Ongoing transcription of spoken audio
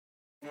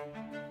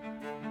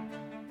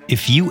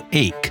If you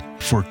ache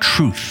for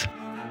truth,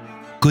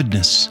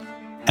 goodness,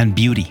 and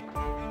beauty,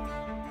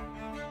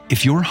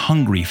 if you're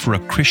hungry for a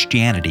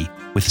Christianity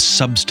with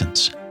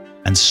substance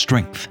and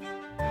strength,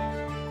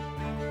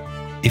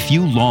 if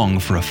you long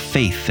for a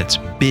faith that's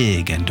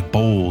big and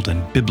bold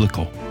and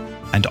biblical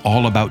and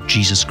all about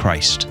Jesus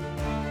Christ,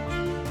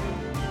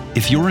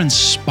 if you're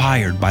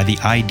inspired by the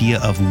idea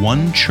of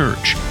one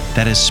church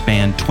that has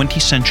spanned 20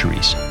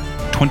 centuries,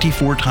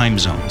 24 time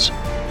zones,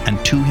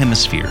 and 2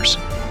 hemispheres,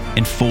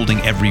 enfolding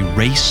every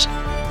race,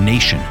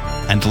 nation,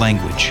 and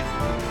language,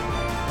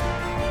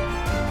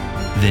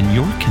 then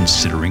you're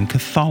considering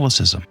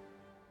Catholicism.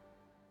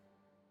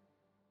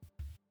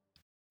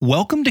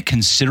 Welcome to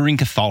Considering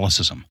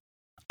Catholicism.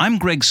 I'm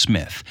Greg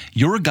Smith,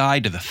 your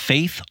guide to the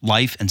faith,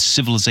 life, and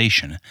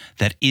civilization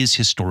that is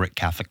historic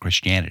Catholic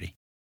Christianity.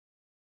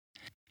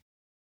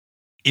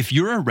 If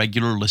you're a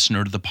regular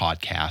listener to the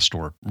podcast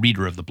or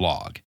reader of the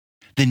blog,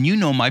 then you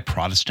know my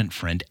Protestant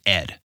friend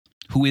Ed,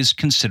 who is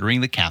considering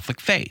the Catholic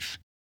faith.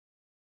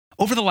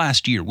 Over the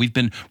last year, we've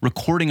been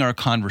recording our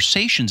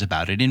conversations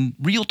about it in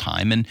real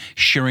time and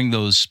sharing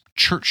those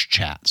church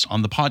chats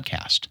on the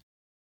podcast.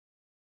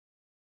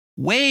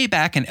 Way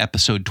back in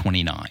episode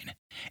 29,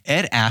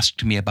 Ed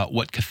asked me about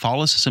what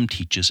Catholicism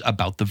teaches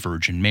about the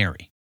Virgin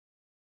Mary.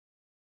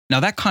 Now,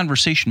 that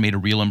conversation made a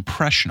real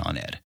impression on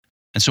Ed,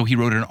 and so he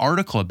wrote an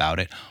article about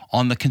it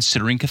on the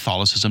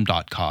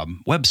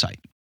consideringcatholicism.com website.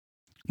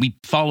 We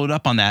followed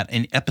up on that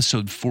in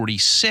episode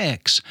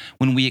 46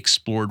 when we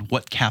explored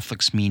what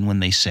Catholics mean when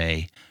they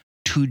say,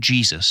 "to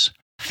Jesus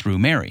through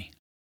Mary."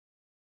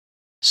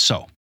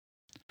 So,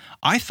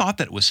 I thought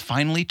that it was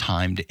finally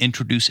time to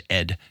introduce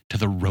Ed to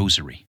the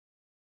Rosary.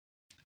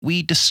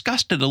 We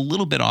discussed it a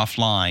little bit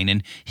offline,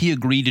 and he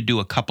agreed to do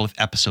a couple of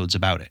episodes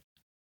about it.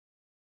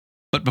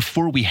 But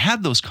before we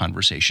had those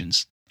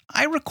conversations,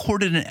 I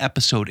recorded an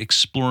episode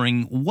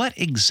exploring what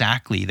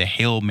exactly the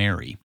Hail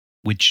Mary,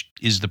 which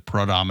is the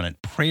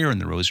predominant prayer in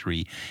the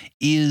Rosary,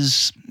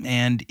 is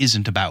and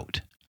isn't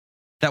about.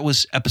 That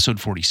was episode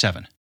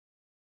 47.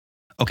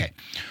 Okay,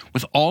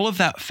 with all of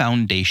that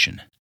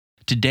foundation,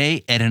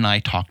 today Ed and I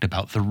talked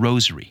about the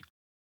Rosary,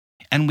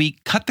 and we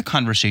cut the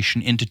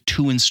conversation into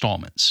 2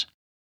 installments.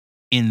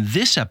 In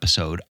this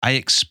episode, I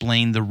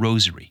explained the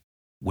Rosary,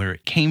 where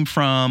it came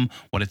from,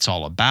 what it's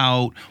all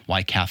about,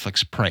 why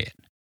Catholics pray it.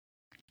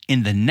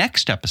 In the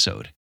next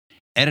episode,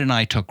 Ed and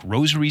I took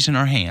rosaries in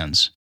our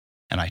hands,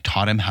 and I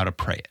taught him how to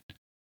pray it.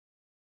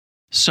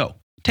 So,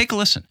 take a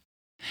listen.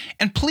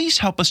 And please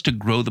help us to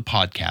grow the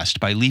podcast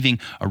by leaving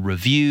a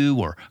review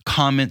or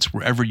comments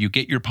wherever you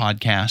get your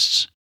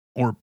podcasts,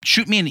 or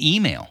shoot me an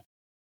email,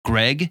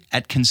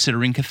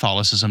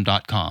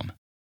 greg@consideringcatholicism.com.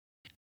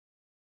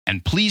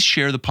 And please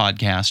share the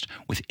podcast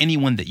with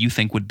anyone that you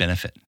think would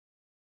benefit.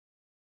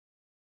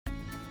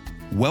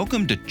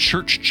 Welcome to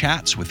Church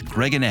Chats with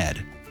Greg and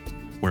Ed,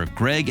 where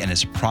Greg and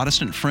his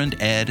Protestant friend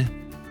Ed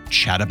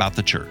chat about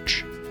the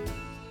church.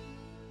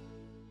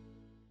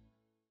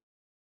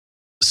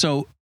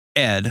 So,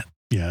 Ed,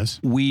 yes,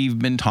 we've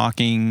been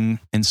talking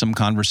in some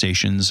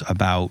conversations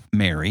about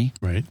Mary.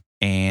 Right.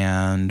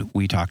 And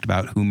we talked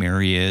about who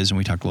Mary is, and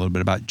we talked a little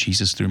bit about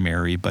Jesus through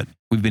Mary, but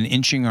we've been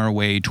inching our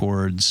way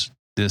towards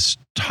this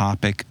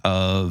topic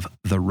of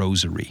the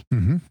Rosary,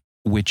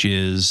 which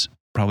is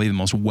probably the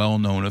most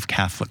well-known of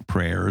Catholic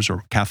prayers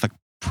or Catholic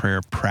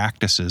prayer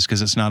practices,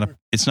 because it's not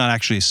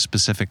actually a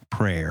specific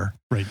prayer.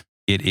 Right.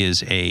 It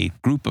is a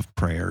group of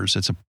prayers.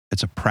 It's a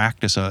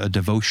practice, a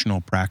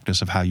devotional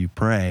practice of how you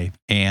pray.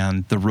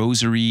 And the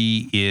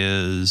Rosary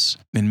is,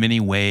 in many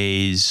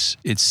ways,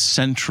 it's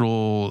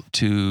central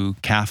to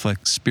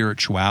Catholic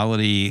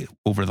spirituality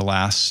over the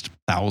last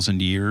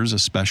 1,000 years,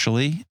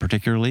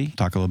 particularly.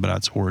 Talk a little bit about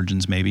its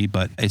origins maybe,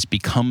 but it's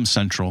become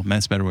central.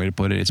 That's a better way to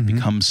put it. It's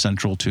become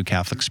central to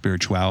Catholic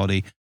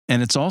spirituality.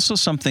 And it's also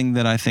something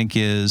that I think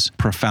is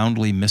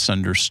profoundly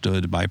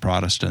misunderstood by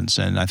Protestants,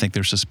 and I think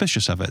they're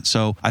suspicious of it.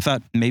 So I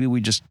thought maybe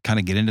we just kind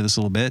of get into this a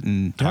little bit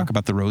and talk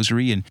about the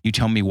Rosary, and you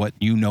tell me what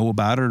you know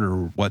about it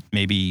or what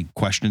maybe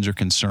questions or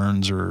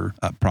concerns or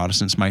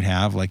Protestants might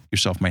have, like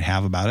yourself might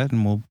have about it,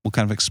 and we'll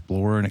kind of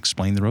explore and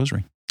explain the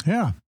Rosary.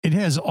 Yeah. It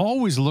has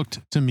always looked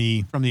to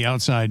me from the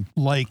outside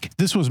like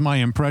this was my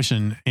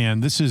impression,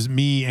 and this is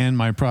me and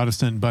my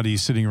Protestant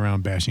buddies sitting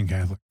around bashing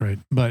Catholics, right?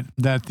 But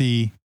that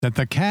the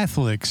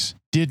Catholics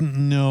didn't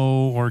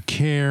know or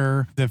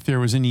care that there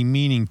was any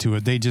meaning to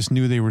it. They just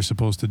knew they were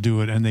supposed to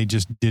do it, and they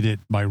just did it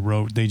by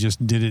rote. They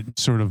just did it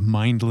sort of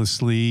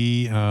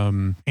mindlessly.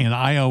 And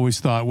I always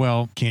thought,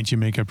 well, can't you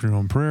make up your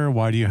own prayer?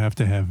 Why do you have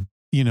to have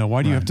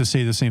why do you have to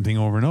say the same thing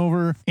over and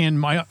over? And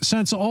my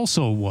sense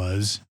also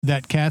was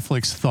that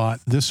Catholics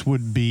thought this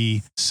would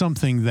be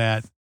something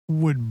that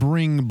would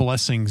bring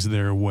blessings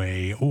their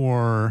way,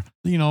 or,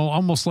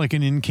 almost like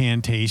an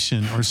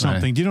incantation or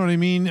something. Right. Do you know what I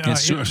mean?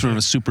 It's sort of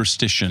a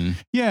superstition.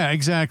 Yeah,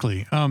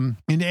 exactly. And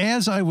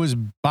as I was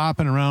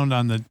bopping around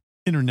on the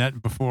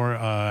internet before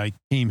I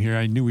came here,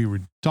 I knew we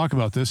would talk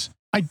about this.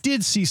 I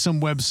did see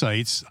some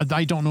websites.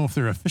 I don't know if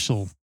they're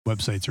official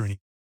websites or anything,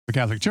 the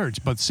Catholic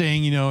Church, but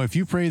saying, if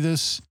you pray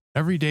this,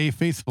 every day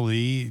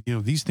faithfully,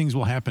 these things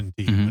will happen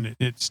to you. Mhm. And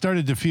it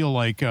started to feel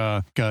like,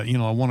 a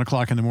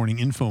 1:00 in the morning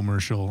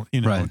infomercial,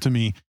 Right. to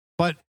me.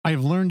 But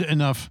I've learned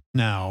enough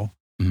now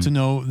Mhm. to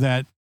know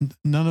that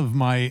none of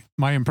my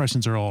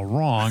impressions are all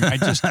wrong.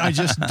 I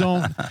just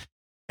don't.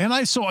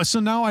 And so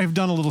now I've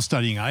done a little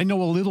studying. I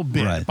know a little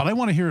bit, Right. but I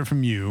want to hear it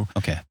from you.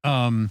 Okay.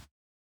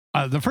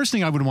 The first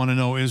thing I would want to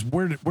know is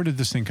where did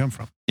this thing come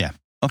from?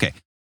 Okay.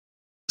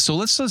 So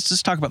let's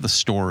just talk about the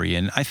story.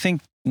 And I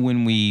think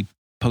when we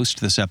post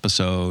this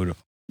episode,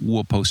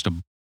 we'll post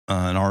an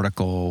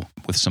article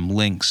with some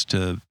links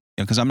to,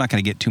 because I'm not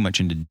going to get too much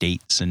into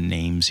dates and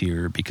names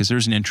here, because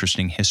there's an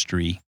interesting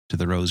history to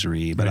the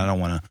Rosary, but Right. I don't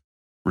want to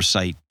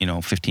recite,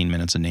 15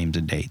 minutes of names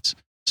and dates.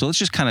 So let's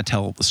just kind of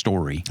tell the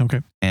story.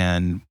 Okay.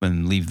 And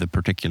leave the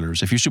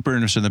particulars. If you're super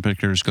interested in the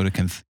particulars, go to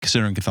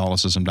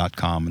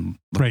consideringcatholicism.com and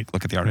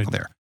look at the article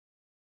there.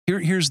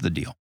 Here's the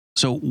deal.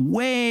 So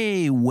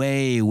way,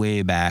 way,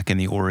 way back in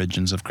the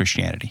origins of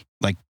Christianity,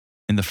 like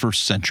in the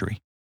 1st century,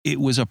 it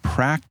was a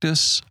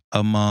practice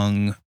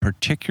among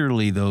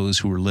particularly those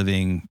who were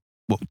living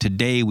what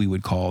today we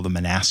would call the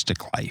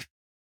monastic life.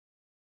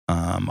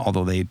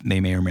 Although they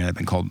may or may not have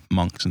been called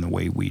monks in the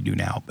way we do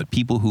now, but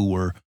people who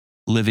were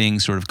living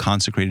sort of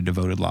consecrated,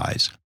 devoted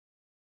lives,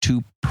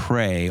 to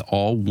pray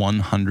all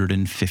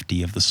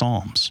 150 of the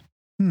Psalms,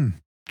 to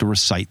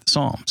recite the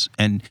Psalms.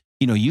 And,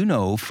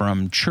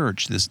 from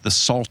church, the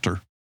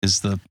Psalter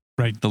is the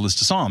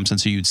list of Psalms. And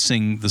so you'd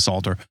sing the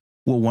Psalter.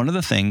 Well, one of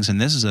the things, and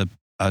this is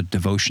a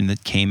devotion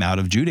that came out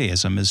of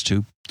Judaism, is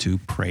to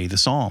pray the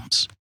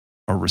Psalms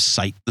or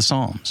recite the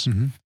Psalms.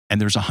 Mm-hmm.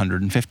 And there's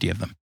 150 of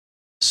them.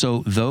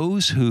 So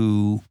those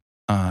who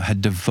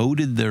had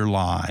devoted their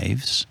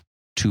lives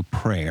to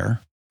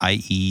prayer,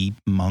 i.e.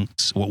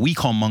 monks, what we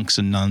call monks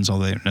and nuns,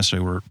 although they don't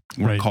necessarily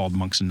weren't called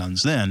monks and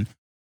nuns then,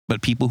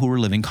 but people who were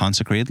living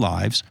consecrated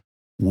lives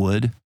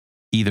would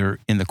either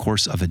in the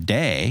course of a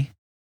day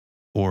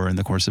or in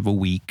the course of a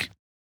week,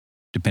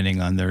 depending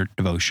on their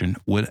devotion,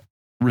 would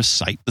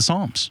recite the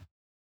Psalms.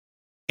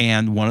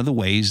 And one of the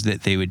ways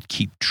that they would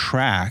keep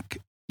track,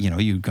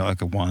 you'd go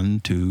like a 1,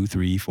 2,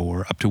 3,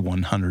 4, up to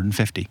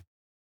 150.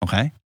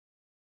 Okay?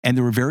 And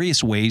there were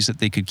various ways that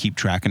they could keep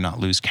track and not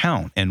lose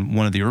count. And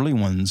one of the early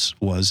ones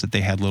was that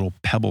they had little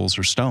pebbles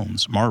or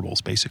stones,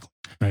 marbles, basically.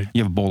 Right.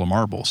 You have a bowl of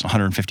marbles,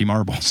 150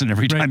 marbles. And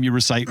every time you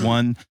recite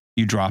one,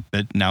 you drop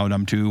it. Now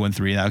I'm 2 and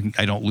 3.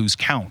 I don't lose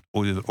count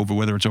over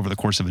whether it's over the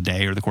course of a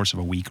day or the course of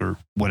a week or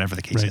whatever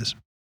the case is.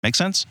 Make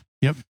sense?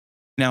 Yep.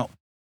 Now,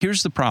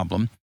 here's the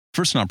problem.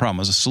 First, not a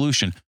problem, as a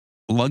solution.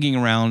 Lugging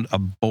around a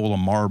bowl of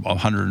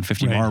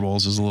 150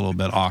 marbles is a little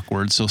bit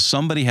awkward. So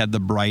somebody had the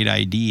bright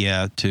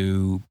idea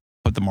to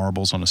put the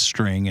marbles on a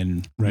string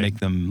and make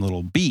them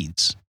little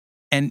beads.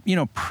 And,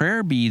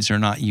 prayer beads are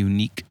not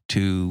unique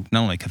to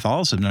not only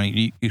Catholicism, not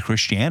unique to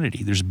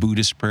Christianity. There's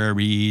Buddhist prayer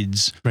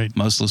beads,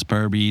 Muslim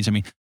prayer beads. I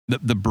mean,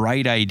 the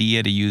bright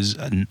idea to use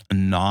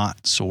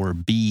knots or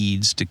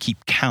beads to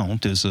keep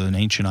count is an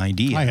ancient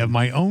idea. I have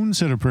my own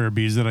set of prayer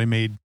beads that I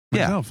made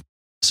myself. Yeah.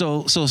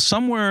 So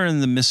somewhere in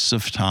the midst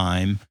of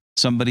time,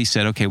 somebody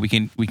said, okay, we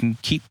can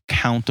keep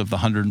count of the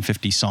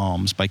 150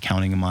 Psalms by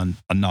counting them on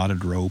a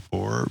knotted rope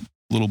or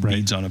little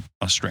beads on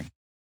a string.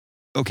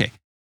 Okay,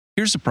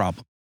 here's the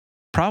problem.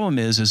 Problem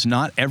is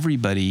not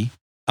everybody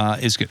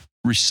is going to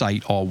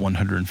recite all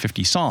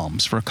 150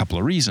 Psalms for a couple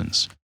of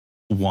reasons.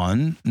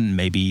 One,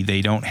 maybe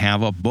they don't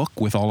have a book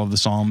with all of the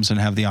Psalms and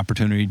have the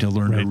opportunity to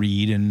learn to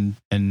read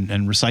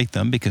and recite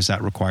them, because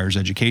that requires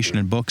education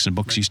and books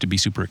used to be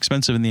super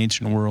expensive in the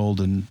ancient world,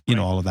 and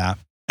all of that.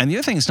 And the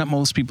other thing is not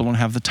most people don't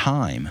have the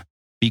time,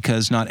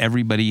 because not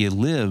everybody's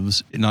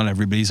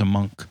a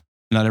monk.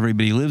 Not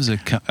everybody lives a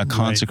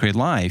consecrated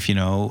life.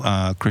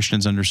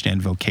 Christians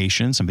understand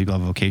vocation. Some people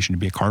have a vocation to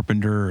be a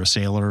carpenter or a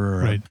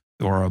sailor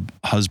or a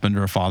husband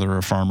or a father or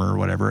a farmer or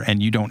whatever,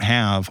 and you don't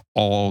have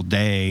all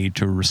day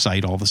to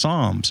recite all the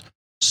Psalms.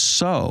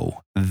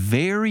 So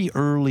very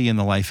early in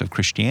the life of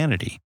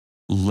Christianity,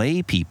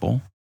 lay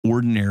people,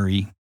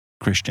 ordinary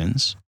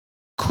Christians,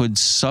 could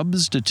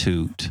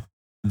substitute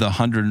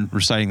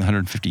reciting the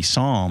 150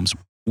 Psalms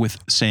with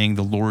saying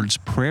the Lord's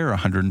Prayer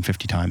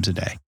 150 times a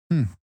day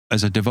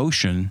as a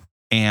devotion.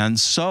 And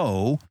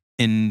so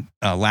in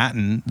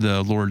Latin,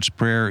 the Lord's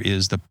Prayer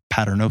is the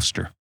Pater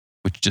Noster,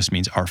 which just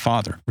means Our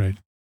Father. Right.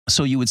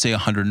 So you would say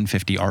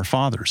 150 Our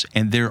Fathers.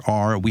 And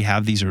we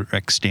have these are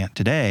extant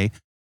today.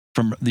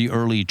 From the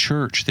early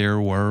church, there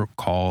were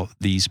called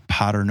these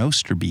Pater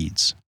Noster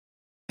beads.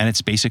 And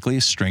it's basically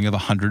a string of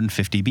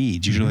 150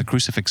 beads, usually a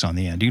crucifix on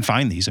the end. You can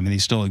find these. I mean, they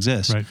still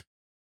exist. Right.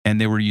 And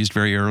they were used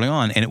very early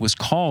on. And it was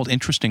called,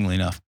 interestingly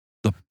enough,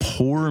 the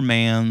poor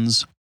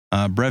man's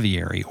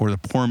breviary, or the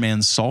poor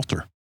man's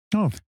psalter.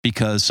 Oh.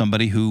 Because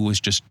somebody who was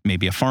just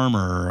maybe a farmer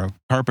or a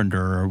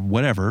carpenter or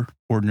whatever,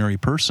 ordinary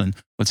person,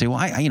 would say, well,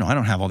 I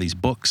don't have all these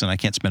books and I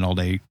can't spend all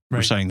day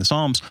reciting the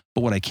Psalms.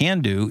 But what I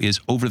can do is,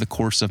 over the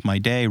course of my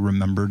day,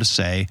 remember to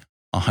say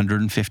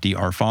 150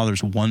 Our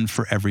Fathers, one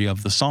for every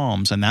of the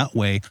Psalms. And that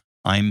way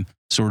I'm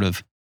sort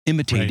of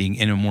imitating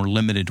in a more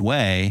limited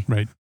way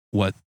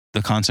what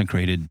the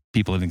consecrated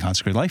people living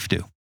consecrated life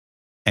do.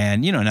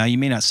 And, now you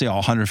may not say all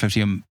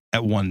 150 of them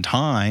at one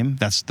time.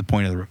 That's the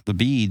point of the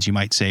beads. You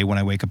might say, when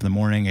I wake up in the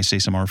morning, I say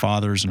some Our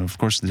Fathers. And of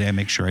course, the day I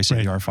make sure I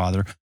say the Our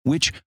Father,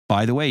 which,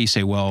 by the way, you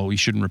say, well, you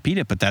shouldn't repeat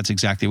it. But that's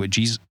exactly what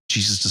Jesus'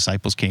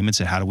 disciples came and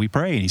said, how do we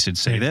pray? And he said,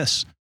 say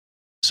this.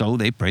 So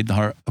they prayed the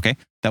heart. Okay.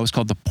 That was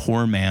called the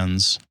poor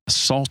man's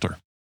Psalter.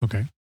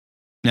 Okay.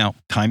 Now,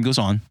 time goes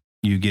on.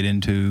 You get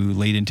into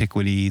late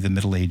antiquity, the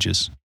Middle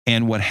Ages.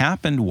 And what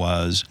happened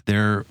was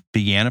there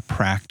began a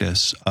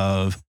practice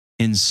of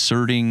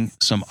inserting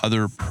some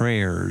other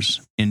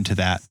prayers into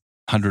that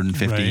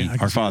 150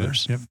 Our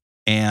Fathers. Yep.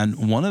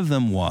 And one of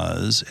them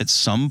was, at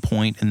some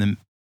point in the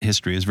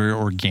history, it's a very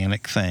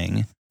organic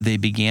thing, they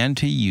began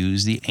to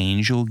use the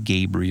angel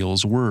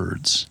Gabriel's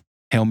words,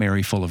 Hail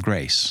Mary, full of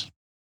grace.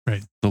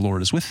 Right. The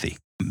Lord is with thee,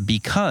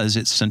 because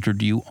it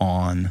centered you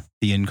on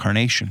the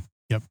incarnation.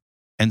 Yep.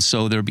 And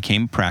so there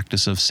became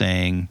practice of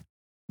saying,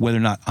 whether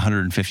not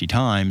 150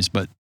 times,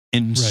 but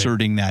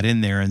inserting that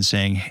in there and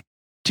saying,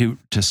 to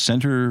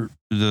center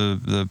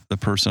the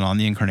person on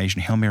the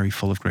incarnation, Hail Mary,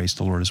 full of grace,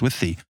 the Lord is with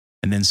thee.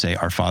 And then say,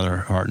 Our Father,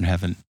 who art in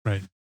heaven.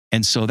 Right.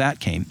 And so that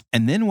came.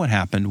 And then what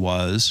happened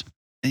was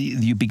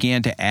you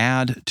began to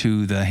add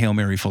to the Hail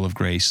Mary, full of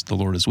grace, the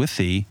Lord is with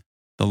thee,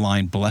 the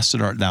line, Blessed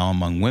art thou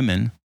among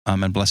women,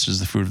 and blessed is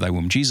the fruit of thy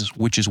womb, Jesus,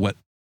 which is what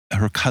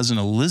her cousin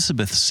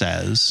Elizabeth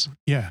says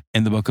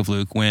in the book of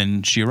Luke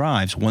when she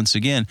arrives. Once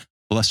again,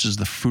 blessed is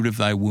the fruit of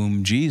thy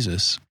womb,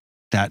 Jesus.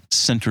 That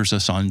centers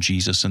us on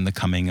Jesus and the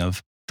coming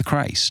of the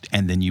Christ.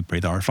 And then you pray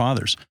the Our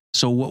Fathers.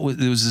 So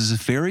there was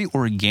this very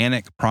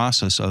organic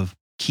process of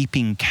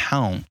keeping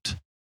count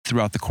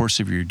throughout the course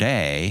of your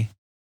day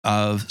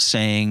of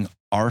saying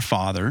Our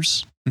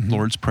Fathers,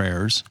 Lord's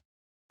Prayers,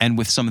 and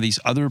with some of these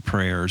other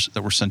prayers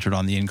that were centered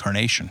on the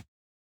incarnation.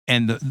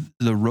 And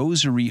the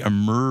Rosary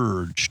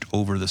emerged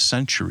over the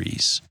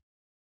centuries,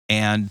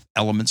 and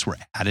elements were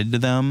added to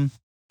them.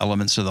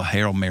 Elements of the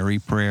Hail Mary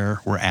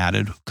prayer were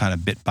added kind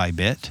of bit by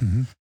bit.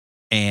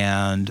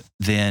 And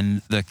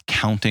then the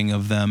counting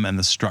of them and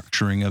the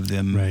structuring of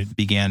them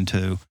began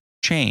to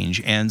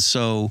change. And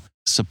so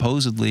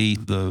supposedly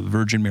the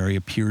Virgin Mary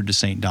appeared to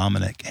St.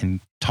 Dominic and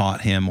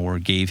taught him or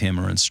gave him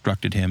or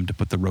instructed him to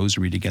put the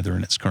Rosary together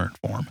in its current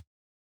form.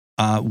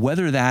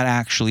 Whether that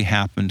actually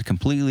happened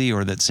completely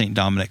or that St.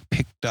 Dominic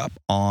picked up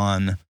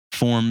on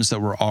forms that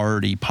were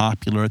already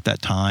popular at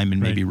that time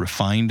and maybe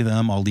refined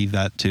them, I'll leave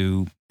that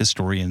to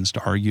historians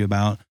to argue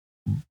about.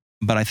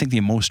 But I think the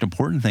most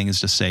important thing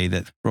is to say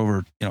that for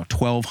over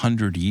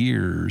 1,200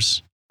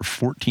 years, or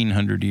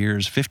 1,400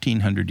 years,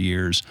 1,500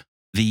 years,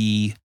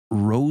 the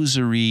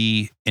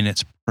Rosary in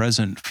its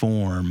present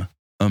form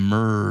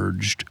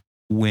emerged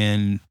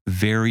when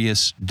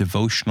various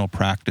devotional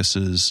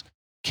practices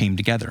came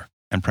together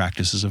and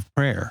practices of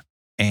prayer.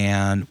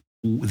 And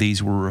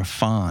these were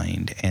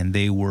refined, and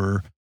there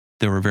were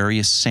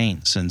various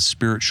saints and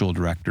spiritual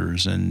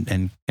directors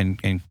and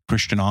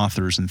Christian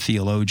authors and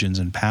theologians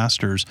and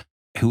pastors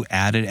who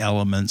added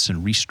elements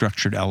and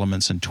restructured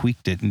elements and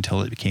tweaked it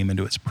until it came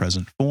into its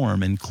present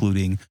form,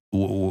 including,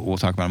 we'll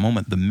talk about in a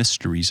moment, the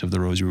mysteries of the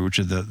Rosary, which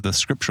are the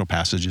scriptural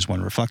passages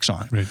one reflects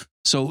on. Right.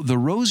 So the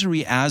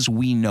Rosary as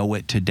we know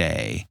it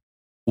today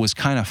was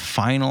kind of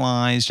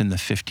finalized in the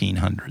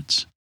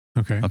 1500s.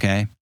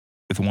 Okay.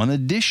 With one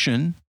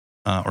addition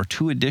or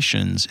two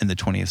additions in the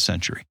 20th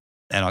century.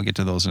 And I'll get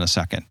to those in a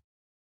second.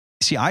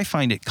 See, I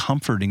find it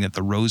comforting that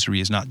the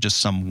Rosary is not just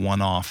some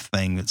one-off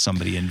thing that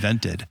somebody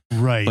invented,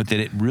 but that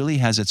it really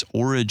has its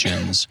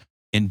origins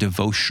in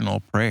devotional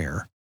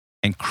prayer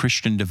and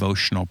Christian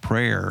devotional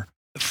prayer,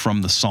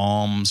 from the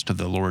Psalms to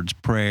the Lord's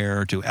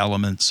Prayer to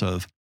elements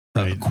of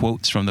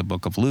quotes from the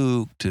book of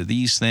Luke to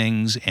these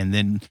things, and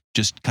then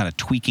just kind of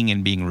tweaking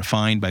and being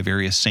refined by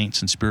various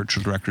saints and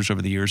spiritual directors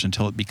over the years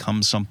until it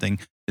becomes something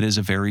that is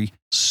a very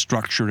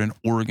structured and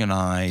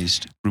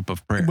organized group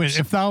of prayers.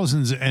 If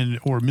thousands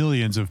or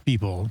millions of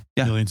people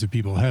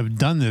have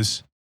done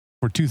this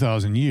for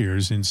 2,000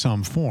 years in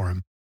some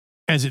form,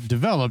 as it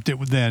developed,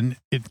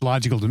 it's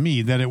logical to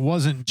me that it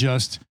wasn't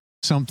just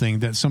something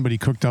that somebody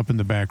cooked up in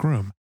the back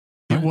room.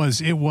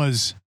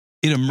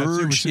 It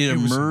emerged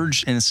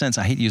in a sense,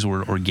 I hate to use the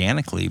word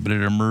organically, but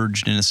it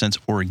emerged in a sense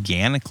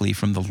organically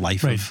from the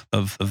life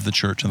of the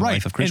church and the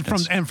life of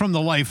Christians. And from the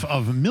life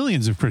of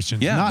millions of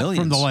Christians, not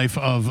from the life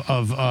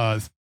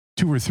of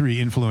two or three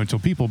influential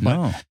people.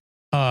 But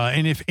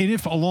and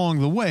if along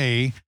the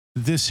way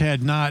this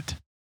had not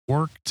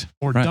worked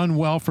or done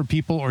well for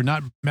people or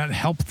not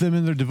helped them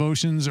in their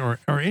devotions or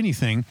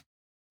anything,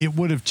 it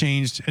would have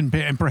changed, and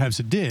perhaps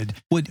it did.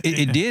 Well,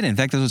 it did. In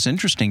fact, that's what's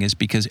interesting is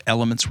because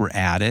elements were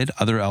added,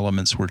 other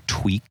elements were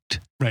tweaked.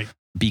 Right.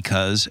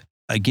 Because,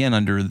 again,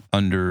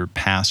 under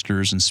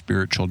pastors and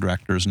spiritual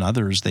directors and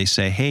others, they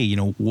say, hey,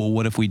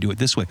 what if we do it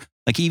this way?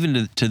 Like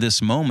even to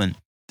this moment,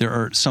 there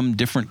are some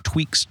different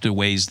tweaks to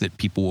ways that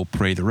people will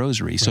pray the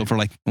Rosary. So for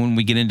when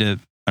we get into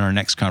our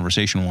next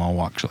conversation,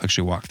 we'll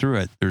actually walk through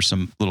it, there's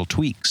some little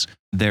tweaks.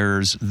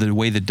 There's the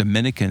way the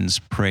Dominicans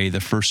pray the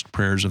first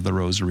prayers of the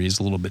Rosary is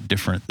a little bit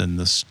different than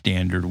the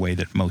standard way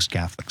that most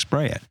Catholics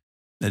pray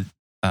it.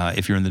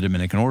 if you're in the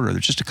Dominican order.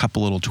 There's just a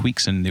couple little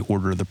tweaks in the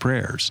order of the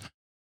prayers.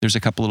 There's a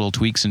couple little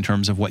tweaks in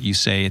terms of what you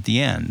say at the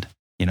end.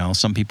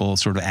 Some people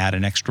sort of add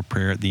an extra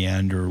prayer at the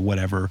end or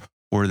whatever,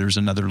 or there's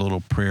another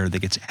little prayer that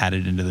gets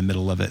added into the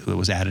middle of it. It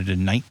was added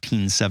in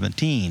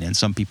 1917, and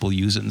some people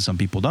use it and some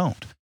people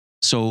don't.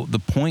 So the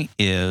point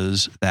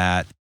is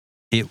that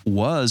it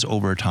was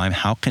over time,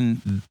 how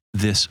can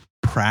this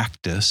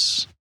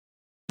practice,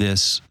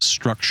 this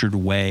structured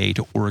way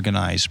to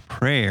organize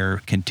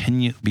prayer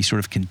be sort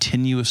of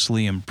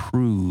continuously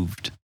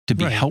improved to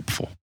be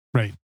helpful?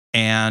 Right.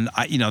 And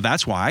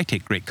that's why I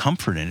take great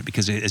comfort in it,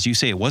 because as you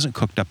say, it wasn't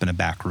cooked up in a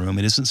back room.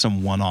 It isn't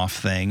some one-off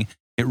thing.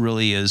 It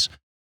really is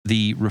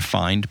the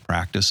refined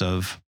practice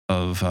of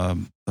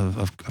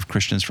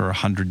Christians for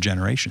 100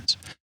 generations.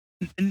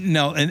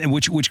 No, and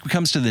which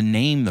comes to the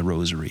name, the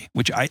Rosary,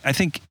 which I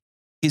think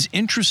is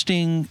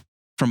interesting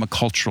from a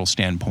cultural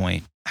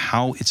standpoint,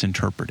 how it's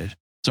interpreted.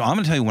 So I'm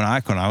going to tell you, when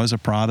I was a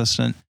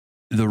Protestant,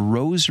 the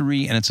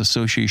Rosary and its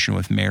association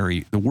with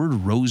Mary, the word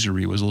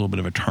Rosary was a little bit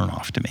of a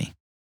turnoff to me.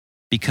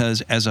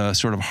 Because as a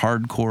sort of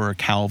hardcore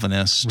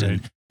Calvinist,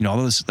 and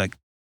all this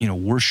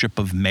worship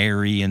of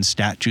Mary and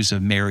statues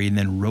of Mary, and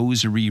then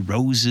rosary,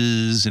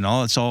 roses, and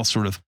all, it's all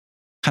sort of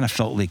kind of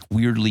felt like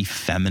weirdly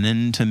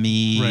feminine to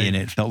me, and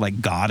it felt like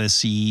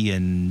goddessy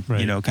and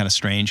kind of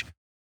strange.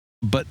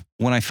 But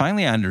when I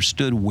finally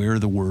understood where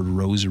the word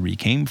rosary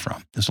came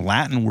from, this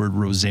Latin word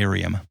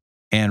rosarium,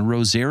 and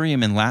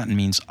rosarium in Latin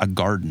means a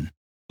garden,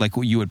 like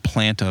what you would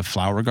plant a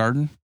flower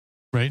garden,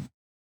 right?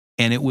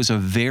 And it was a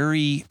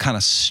very kind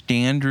of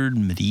standard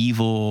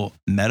medieval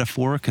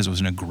metaphor, because it was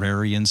an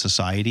agrarian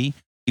society.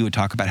 He would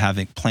talk about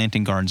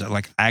planting gardens,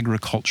 like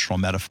agricultural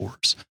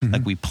metaphors. Mm-hmm.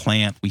 Like we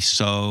plant, we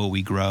sow,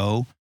 we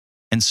grow.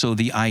 And so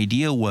the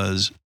idea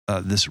was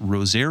this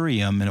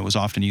rosarium, and it was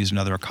often used in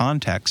other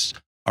contexts.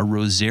 A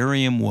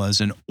rosarium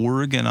was an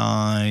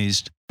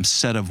organized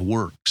set of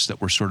works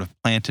that were sort of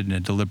planted in a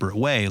deliberate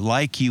way,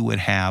 like you would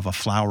have a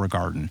flower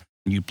garden.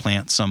 You'd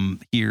plant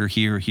some here,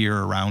 here,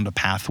 here around a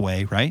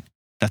pathway, right?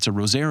 That's a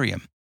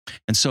rosarium.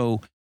 And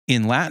so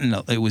in Latin,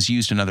 it was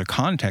used in other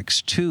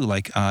contexts too.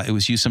 Like it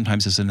was used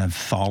sometimes as an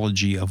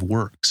anthology of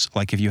works.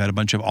 Like if you had a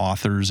bunch of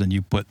authors and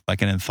you put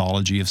like an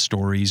anthology of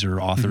stories or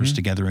authors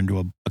together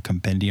into a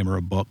compendium or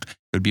a book,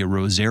 it would be a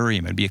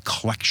rosarium. It'd be a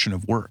collection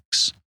of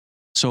works.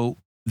 So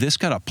this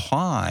got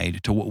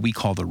applied to what we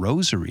call the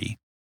Rosary.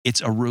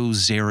 It's a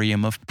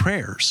rosarium of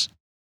prayers,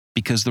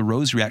 because the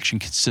Rosary actually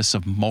consists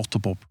of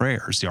multiple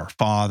prayers: the Our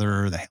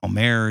Father, the Hail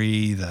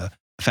Mary, the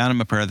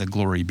Fatima prayer, the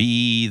Glory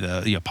Be,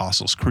 the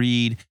Apostles'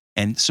 Creed.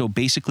 And so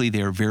basically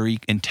they're very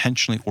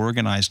intentionally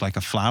organized like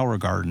a flower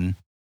garden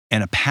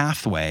and a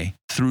pathway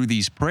through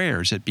these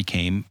prayers. It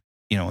became,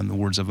 in the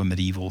words of a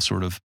medieval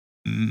sort of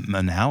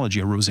analogy,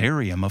 a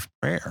rosarium of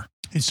prayer.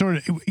 It's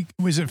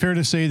was it fair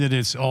to say that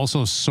it's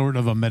also sort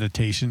of a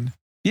meditation?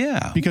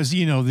 Yeah. Because,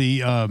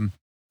 the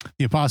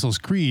Apostles'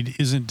 Creed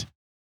isn't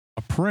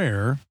a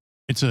prayer.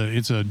 It's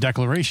a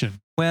declaration.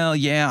 Well,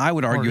 yeah, I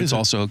would argue it's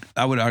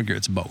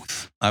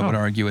both. I would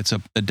argue it's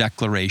a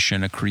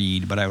declaration, a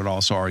creed, but I would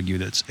also argue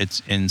that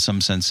it's in some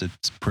sense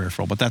it's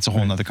prayerful. But that's a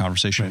whole other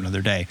conversation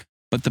another day.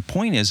 But the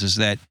point is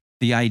that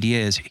the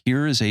idea is,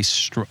 here is a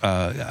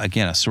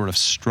sort of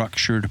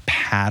structured,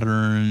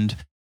 patterned,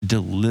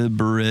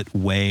 deliberate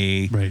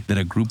way that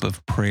a group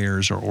of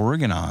prayers are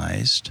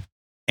organized,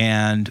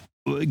 and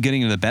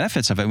getting to the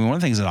benefits of it. I mean, one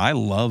of the things that I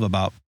love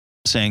about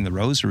saying the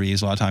Rosary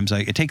is a lot of times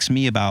it takes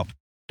me about,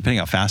 depending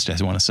how fast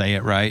I want to say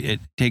it, right? It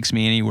takes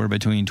me anywhere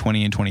between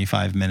 20 and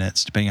 25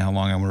 minutes, depending on how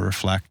long I want to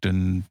reflect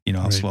and,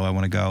 how slow I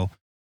want to go.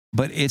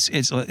 But it's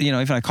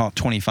if I call it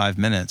 25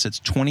 minutes, it's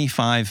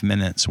 25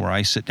 minutes where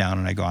I sit down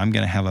and I go, I'm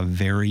going to have a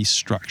very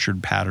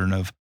structured pattern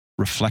of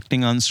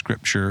reflecting on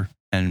Scripture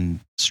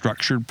and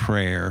structured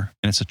prayer.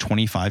 And it's a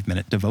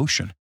 25-minute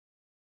devotion.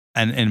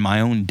 And in my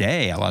own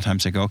day, a lot of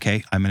times I go,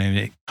 okay, I'm going to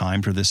make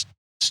time for this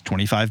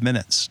 25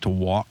 minutes to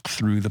walk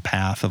through the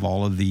path of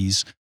all of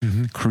these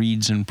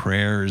creeds and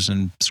prayers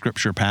and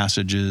scripture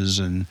passages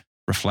and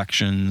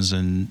reflections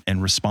and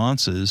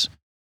responses.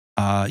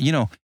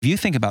 If you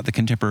think about the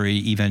contemporary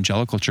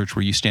evangelical church,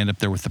 where you stand up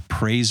there with the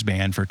praise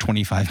band for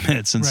 25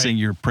 minutes and sing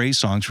your praise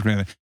songs for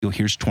 25 minutes,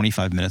 here's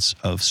 25 minutes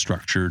of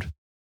structured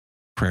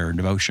prayer and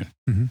devotion.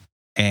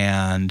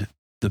 And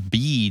the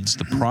beads,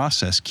 the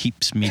process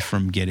keeps me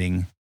from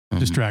getting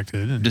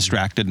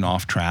distracted and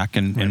off track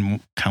and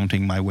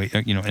counting my way,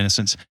 in a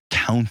sense,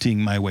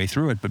 counting my way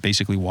through it, but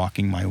basically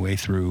walking my way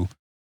through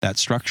that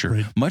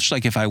structure. Much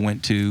like if I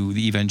went to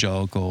the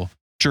evangelical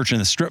church in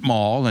the strip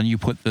mall and you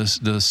put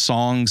the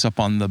songs up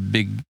on the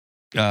big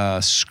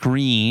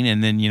screen,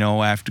 and then,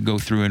 I have to go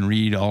through and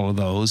read all of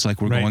those.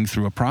 Like we're going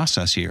through a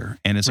process here,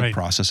 and it's a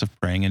process of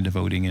praying and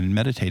devoting and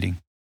meditating.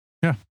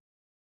 Yeah.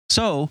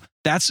 So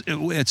it's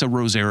a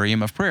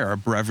rosarium of prayer, a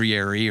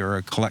breviary or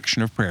a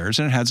collection of prayers,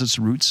 and it has its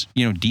roots,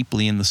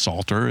 deeply in the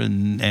Psalter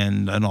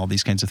and all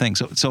these kinds of things.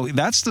 So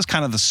that's this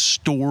kind of the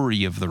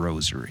story of the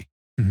Rosary.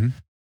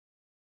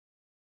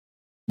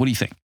 What do you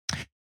think?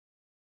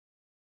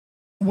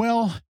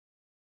 Well,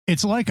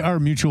 it's like our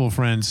mutual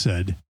friend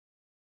said,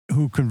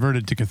 who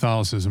converted to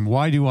Catholicism.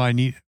 Why do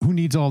who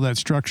needs all that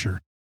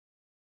structure?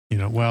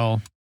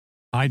 Well,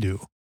 I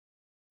do.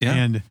 Yeah.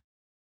 And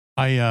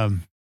I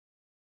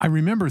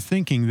remember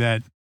thinking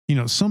that,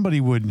 somebody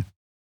would,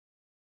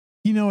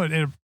 at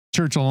a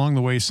church along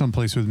the way,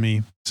 someplace with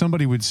me,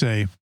 somebody would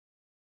say,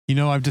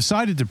 I've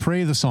decided to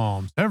pray the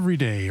Psalms every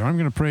day, or I'm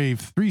going to pray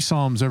 3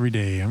 Psalms every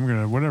day. I'm going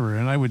to whatever.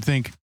 And I would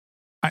think,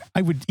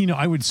 I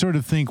would sort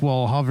of think,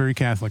 well, how very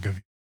Catholic of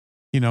you.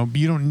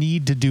 You don't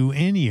need to do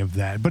any of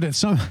that. But at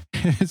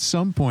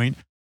some point,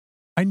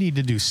 I need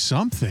to do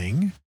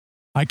something.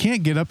 I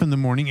can't get up in the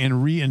morning and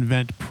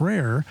reinvent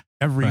prayer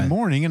every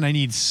morning, and I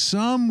need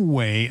some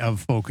way of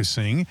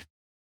focusing.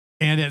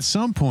 And at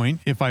some point,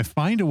 if I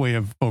find a way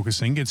of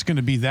focusing, it's going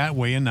to be that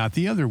way and not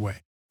the other way.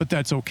 But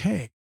that's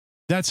okay.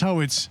 That's how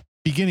it's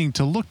beginning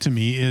to look to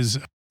me, is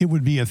it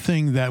would be a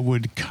thing that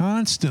would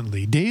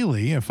constantly,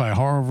 daily,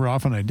 however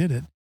often I did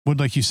it, would,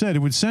 like you said, it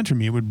would center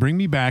me. It would bring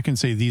me back and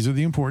say, these are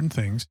the important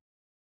things.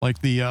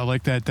 Like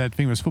that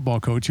famous football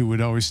coach who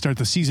would always start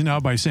the season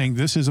out by saying,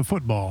 this is a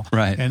football.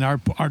 Right. And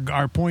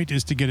our point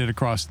is to get it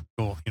across the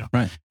goal.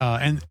 Right.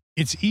 And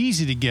it's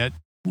easy to get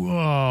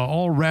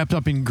all wrapped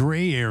up in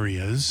gray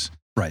areas.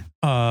 Right.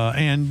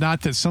 And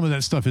not that some of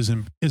that stuff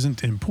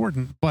isn't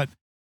important, but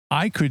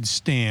I could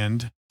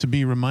stand to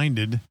be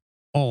reminded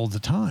all the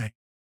time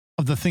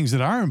of the things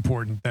that are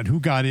important, that who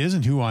God is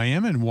and who I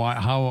am and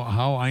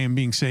how I am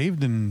being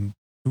saved and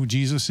who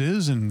Jesus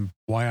is and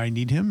why I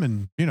need him,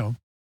 and, so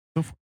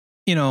forth.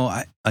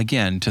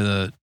 Again, to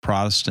the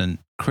Protestant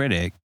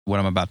critic, what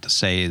I'm about to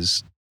say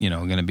is,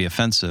 going to be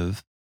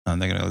offensive. They're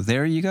going to go,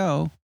 there you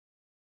go.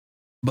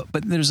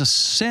 But there's a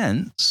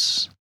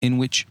sense in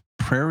which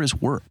prayer is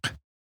work.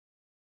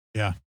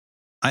 Yeah.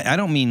 I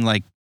don't mean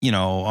like,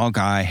 oh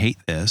God, I hate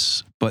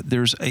this, but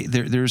there's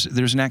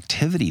an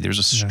activity, there's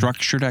a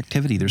structured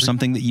activity, there's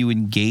something that you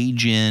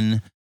engage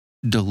in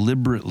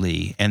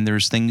deliberately, and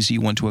there's things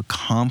you want to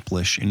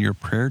accomplish in your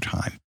prayer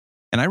time.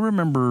 And I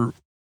remember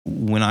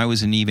when I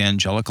was an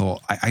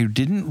evangelical, I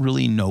didn't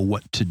really know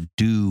what to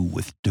do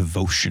with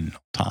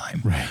devotional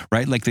time,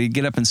 right? Like they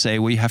get up and say,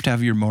 well, you have to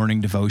have your morning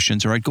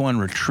devotions, or I'd go on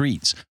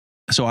retreats.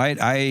 So I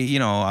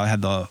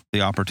had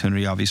the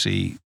opportunity,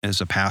 obviously, as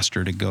a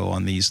pastor, to go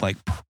on these like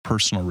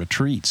personal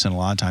retreats. And a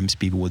lot of times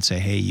people would say,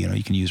 hey,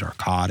 you can use our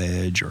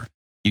cottage, or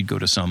you'd go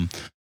to some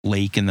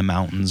lake in the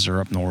mountains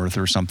or up north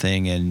or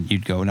something. And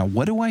you'd go, now,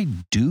 what do I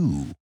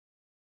do?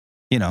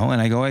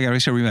 And I go, I got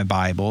to read my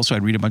Bible. So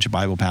I'd read a bunch of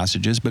Bible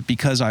passages. But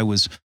because I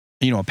was,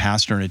 a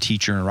pastor and a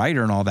teacher and a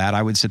writer and all that,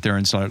 I would sit there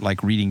and start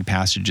like reading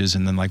passages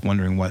and then like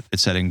wondering what it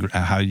said and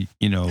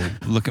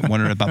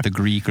wondering about the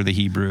Greek or the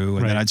Hebrew.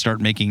 And then I'd start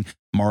making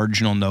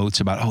marginal notes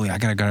about, I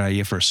got a good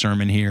idea for a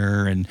sermon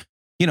here. And,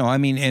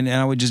 and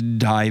I would just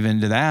dive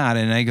into that.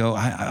 And I go,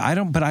 I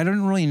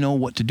didn't really know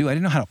what to do. I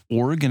didn't know how to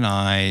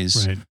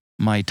organize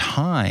my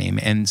time.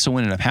 And so what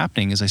ended up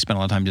happening is I spent a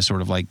lot of time just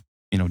sort of like,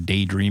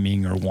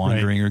 daydreaming or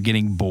wandering or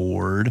getting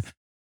bored.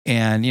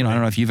 And, I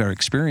don't know if you've ever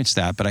experienced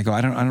that, but I go,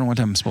 I don't know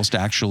what I'm supposed to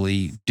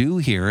actually do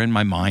here. And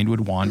my mind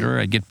would wander.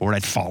 I'd get bored.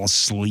 I'd fall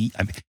asleep.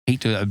 I hate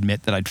to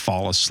admit that I'd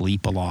fall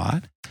asleep a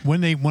lot.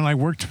 When I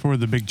worked for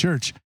the big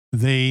church,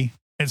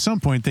 at some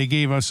point, they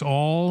gave us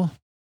all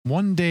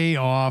one day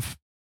off,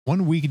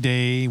 one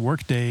weekday,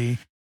 work day.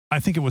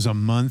 I think it was a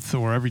month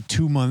or every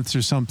 2 months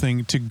or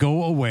something, to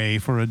go away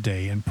for a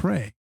day and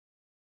pray.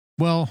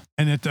 Well,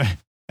 and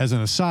as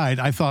an aside,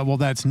 I thought, well,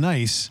 that's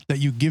nice that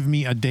you give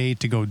me a day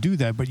to go do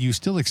that, but you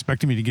still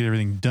expected me to get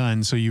everything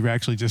done. So you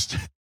actually just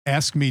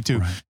asked me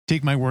to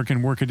take my work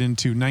and work it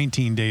into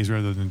 19 days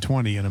rather than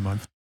 20 in a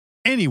month.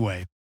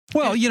 Anyway.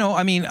 Well,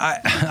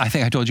 I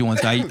think I told you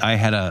once,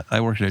 I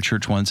worked at a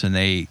church once, and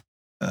I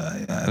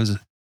was a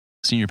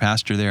senior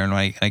pastor there. And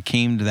when I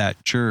came to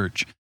that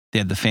church, they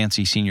had the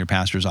fancy senior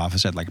pastor's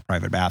office, had like a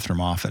private bathroom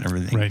off and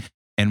everything. Right.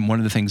 And one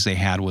of the things they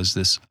had was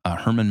this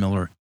Herman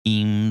Miller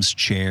Eames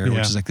chair, which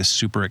is like this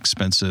super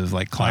expensive,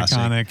 like classic,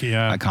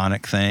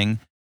 iconic thing.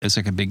 It's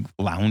like a big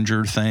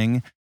lounger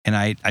thing. And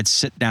I'd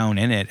sit down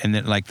in it, and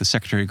then like the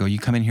secretary would go, you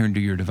come in here and do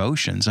your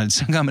devotions. I'd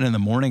come in the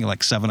morning at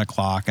like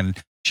 7:00, and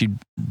she'd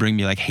bring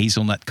me like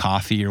hazelnut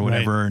coffee or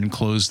whatever and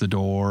close the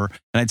door.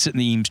 And I'd sit in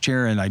the Eames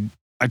chair and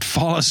I'd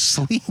fall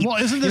asleep. Well,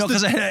 isn't this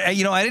because I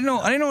didn't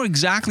know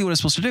exactly what I was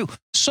supposed to do.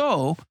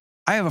 So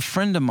I have a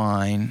friend of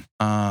mine,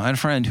 I had a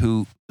friend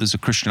who is a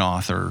Christian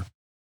author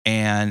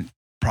and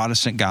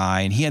Protestant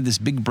guy, and he had this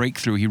big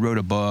breakthrough. He wrote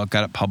a book,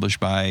 got it published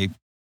by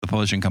the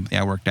publishing company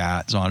I worked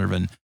at,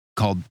 Zondervan,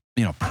 called,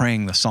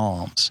 Praying the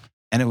Psalms.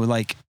 And it was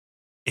like,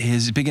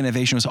 his big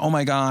innovation was, oh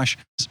my gosh.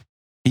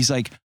 He's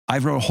like, I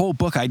wrote a whole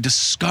book. I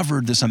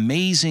discovered this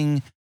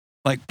amazing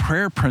like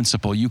prayer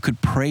principle. You could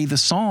pray the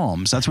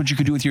Psalms. That's what you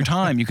could do with your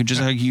time. You could just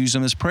like use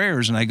them as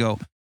prayers. And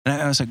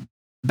I was like,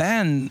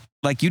 Ben,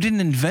 like you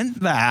didn't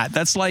invent that.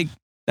 That's what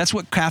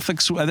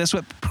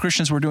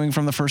Christians were doing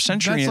from the first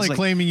century. That's like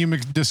claiming you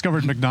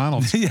discovered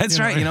McDonald's. That's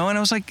right. And I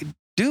was like,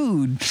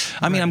 dude,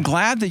 I'm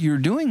glad that you're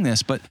doing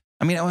this, but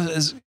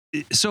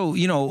so,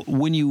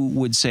 when you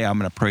would say, I'm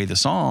going to pray the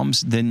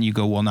Psalms, then you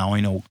go, well, now I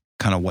know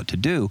kind of what to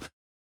do.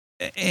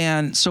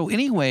 And so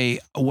anyway,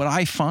 what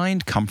I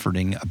find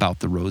comforting about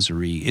the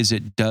Rosary is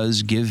it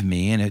does give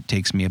me, and it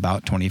takes me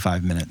about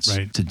 25 minutes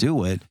to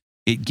do it,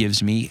 it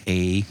gives me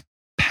a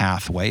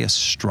pathway, a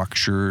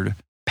structured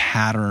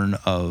pattern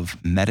of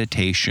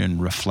meditation,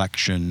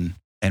 reflection,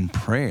 and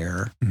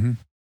prayer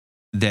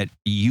that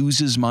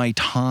uses my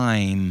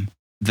time,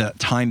 the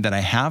time that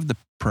I have to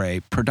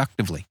pray,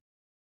 productively.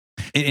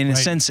 In a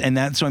sense, and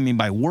that's what I mean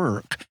by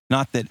work.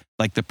 Not that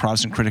like the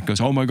Protestant critic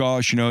goes, oh my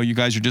gosh, you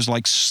guys are just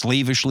like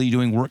slavishly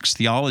doing works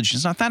theology.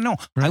 It's not that. No,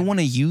 I want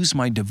to use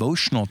my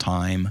devotional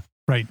time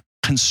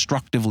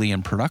constructively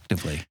and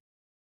productively.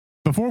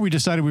 Before we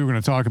decided we were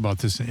going to talk about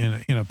this in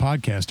a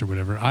podcast or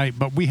whatever,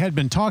 but we had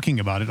been talking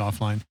about it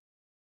offline.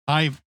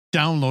 I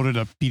downloaded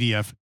a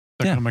PDF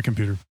on my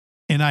computer,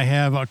 and I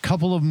have a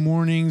couple of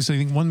mornings. I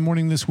think one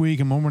morning this week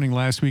and one morning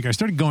last week. I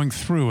started going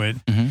through it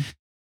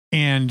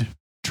and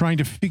trying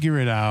to figure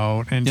it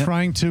out and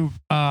trying to.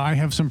 I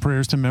have some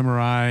prayers to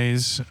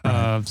memorize,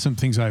 some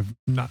things I'm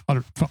not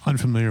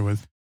unfamiliar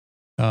with.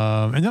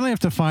 And then I have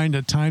to find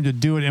a time to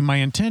do it. And my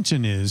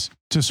intention is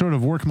to sort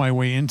of work my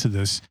way into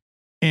this.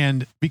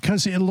 And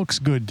because it looks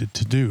good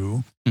to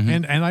do,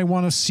 and I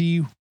want to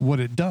see what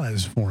it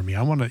does for me.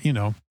 I want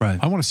to,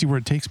 I want to see where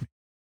it takes me.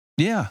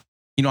 Yeah.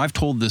 I've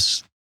told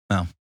this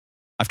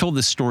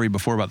story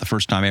before about the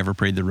first time I ever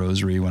prayed the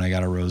Rosary when I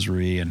got a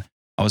Rosary, and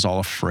I was all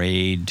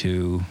afraid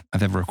to.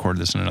 I've never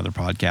recorded this in another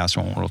podcast,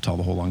 so I won't really tell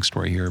the whole long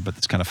story here, but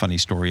it's kind of funny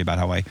story about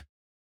how I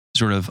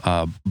sort of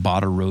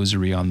bought a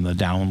Rosary on the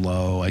down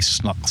low. I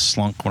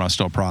slunk when I was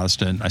still a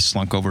Protestant. I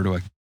slunk over to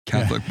a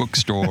Catholic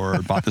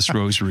bookstore, bought this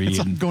Rosary. It's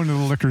like going to the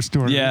liquor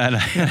store. Yeah, and I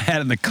had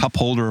it in the cup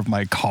holder of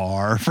my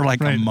car for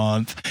like a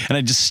month, and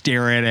I just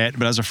stare at it,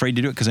 but I was afraid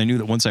to do it because I knew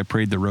that once I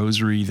prayed the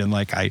Rosary, then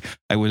like I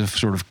would have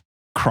sort of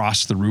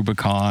crossed the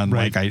Rubicon.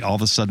 Like all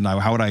of a sudden,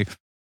 how would I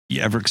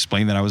ever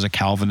explain that I was a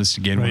Calvinist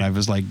again when I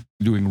was like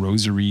doing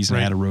rosaries and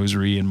I had a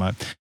Rosary in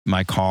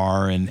my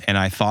car, and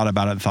I thought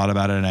about it,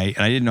 and I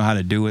didn't know how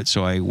to do it,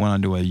 so I went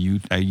onto a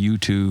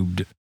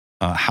YouTubed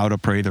how to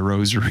pray the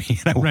Rosary,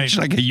 and I watched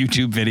like a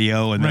YouTube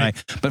video, and then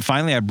but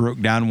finally I broke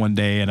down one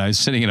day, and I was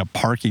sitting in a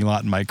parking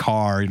lot in my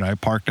car. I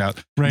parked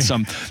out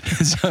some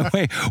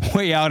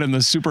way out in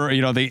the super,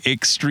 the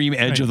extreme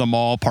edge of the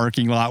mall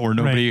parking lot where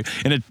nobody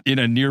in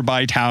a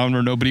nearby town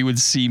where nobody would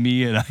see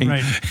me, and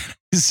I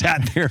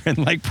sat there and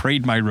like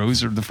prayed my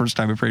Rosary. The first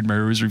time I prayed my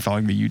Rosary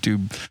following the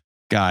YouTube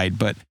guide,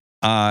 but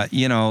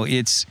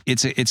it's.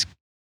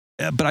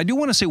 But I do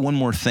want to say one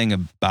more thing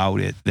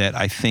about it that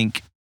I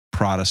think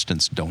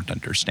Protestants don't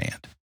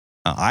understand.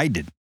 I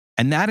didn't.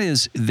 And that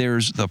is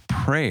there's the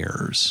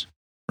prayers,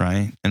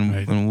 right?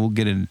 And we'll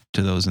get into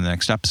those in the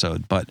next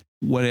episode. But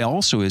what it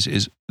also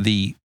is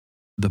the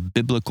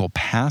biblical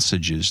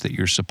passages that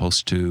you're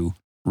supposed to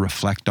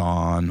reflect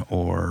on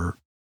or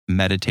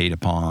meditate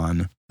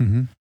upon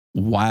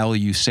while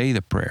you say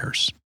the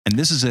prayers. And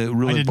this is a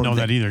really I didn't know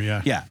that either,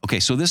 Yeah. Okay,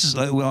 so this is,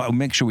 I'll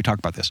make sure we talk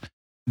about this.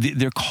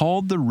 They're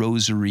called the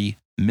Rosary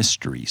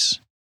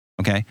mysteries,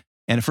 okay?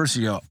 And at first,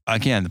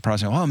 again, the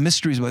Protestant,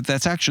 mysteries, but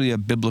that's actually a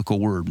biblical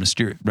word,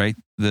 mystery, right?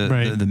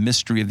 The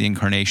mystery of the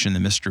incarnation, the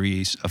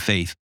mysteries of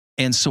faith.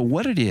 And so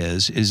what it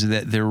is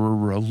that there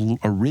were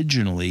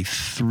originally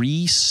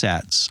 3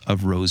 sets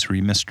of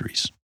Rosary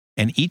mysteries.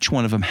 And each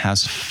one of them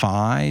has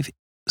 5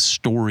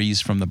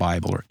 stories from the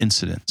Bible or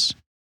incidents.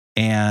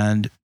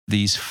 And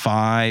these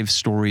 5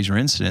 stories or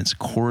incidents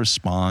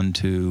correspond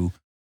to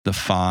the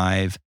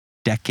 5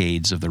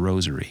 decades of the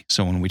Rosary.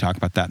 So when we talk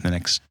about that in the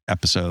next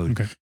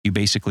episode, you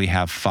basically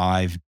have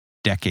 5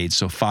 decades.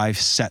 So 5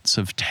 sets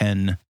of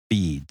 10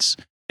 beads.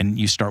 And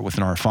you start with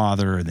an Our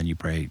Father, and then you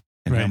pray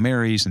and Hail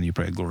Marys, and then you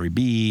pray Glory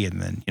Be,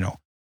 and then,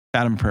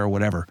 Fatima prayer,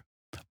 whatever.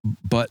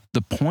 But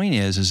the point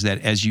is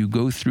that as you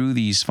go through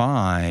these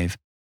 5,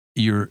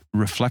 you're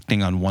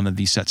reflecting on one of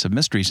these sets of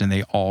mysteries, and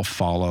they all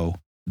follow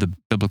the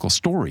biblical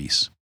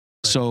stories.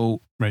 So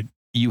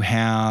you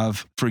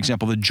have, for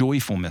example, the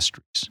joyful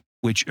mysteries,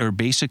 which are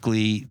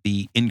basically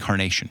the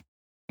incarnation.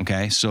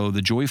 Okay, so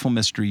the joyful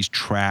mysteries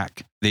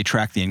track the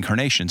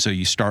incarnation. So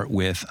you start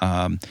with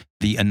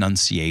the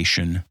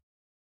Annunciation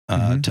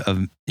of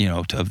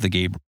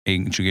the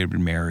angel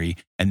Gabriel Mary,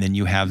 and then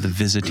you have the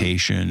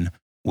Visitation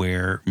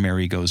where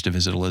Mary goes to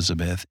visit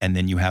Elizabeth, and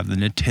then you have the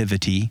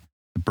Nativity,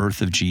 the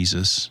birth of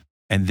Jesus,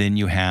 and then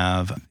you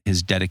have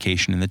his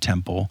dedication in the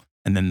temple,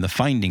 and then the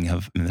finding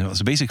of.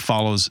 So basically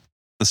follows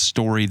the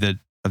story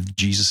of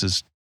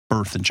Jesus's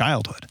birth and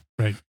childhood.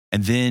 Right.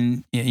 And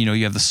then,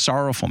 you have the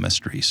sorrowful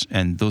mysteries,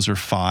 and those are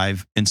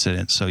 5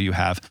 incidents. So you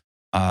have,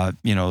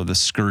 the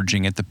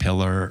scourging at the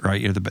pillar,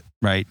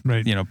 right?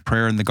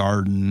 Prayer in the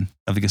Garden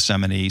of the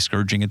Gethsemane,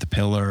 scourging at the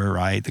pillar,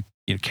 right? The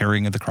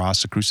carrying of the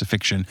cross, the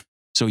crucifixion.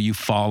 So you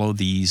follow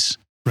these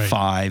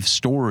 5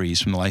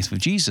 stories from the life of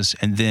Jesus.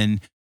 And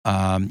then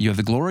you have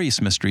the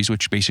glorious mysteries,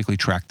 which basically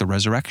track the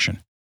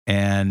resurrection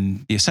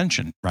and the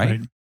ascension,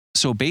 right?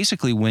 So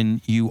basically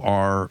when you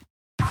are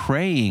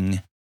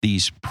praying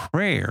these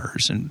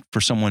prayers, and for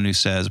someone who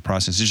says a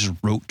Protestant just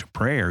wrote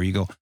prayer, you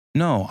go,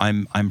 no,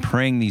 I'm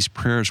praying these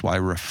prayers while I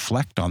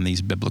reflect on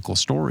these biblical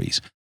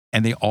stories.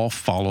 and they all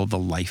follow the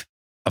life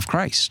of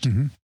Christ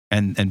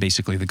and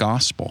basically the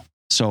gospel.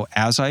 So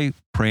as I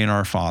pray in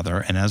Our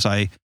Father and as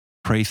I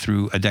pray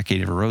through a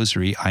decade of a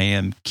rosary, I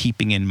am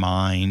keeping in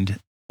mind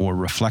or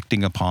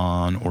reflecting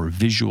upon or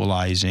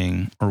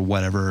visualizing or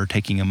whatever,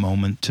 taking a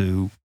moment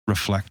to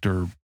reflect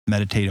or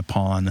meditate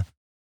upon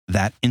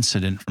that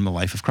incident from the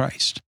life of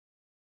Christ.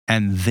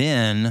 And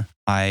then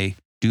I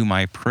do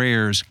my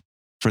prayers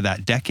for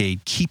that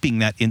decade, keeping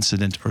that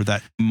incident or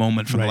that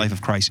moment from the life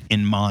of Christ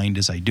in mind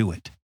as I do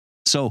it.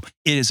 So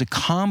it is a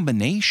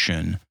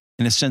combination,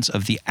 in a sense,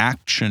 of the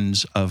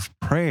actions of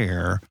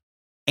prayer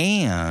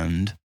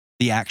and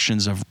the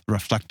actions of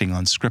reflecting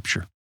on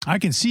Scripture. I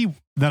can see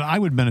that I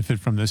would benefit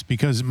from this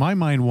because my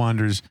mind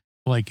wanders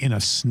like in a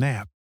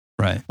snap.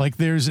 Right. Like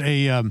there's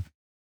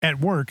at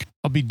work,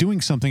 I'll be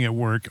doing something at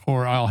work,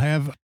 or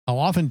I'll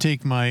often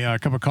take my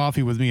cup of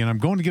coffee with me, and I'm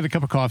going to get a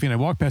cup of coffee, and I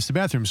walk past the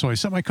bathroom. So I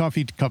set my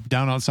coffee cup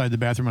down outside the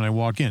bathroom, and I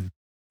walk in.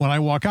 When I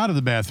walk out of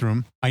the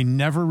bathroom, I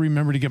never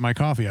remember to get my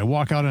coffee. I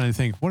walk out and I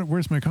think,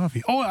 where's my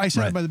coffee? Oh, I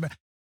set it by the bathroom.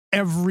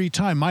 Every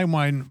time my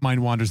mind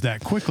wanders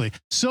that quickly.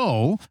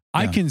 So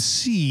I can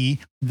see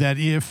that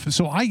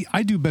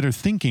I do better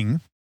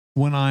thinking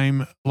when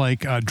I'm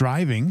like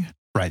driving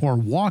or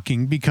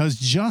walking, because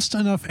just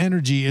enough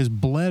energy is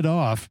bled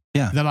off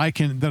that I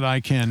can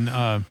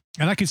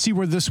and I can see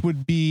where this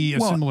would be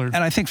similar. And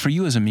I think for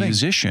you as a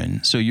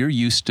musician, so you're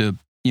used to,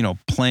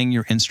 playing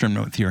your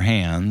instrument with your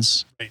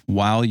hands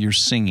while you're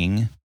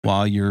singing,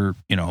 while you're,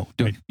 so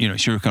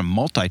you're kind of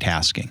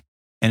multitasking.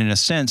 And in a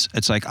sense,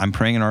 it's like I'm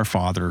praying in Our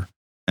Father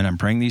and I'm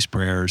praying these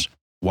prayers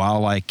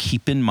while I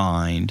keep in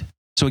mind.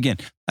 So again,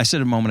 I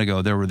said a moment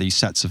ago, there were these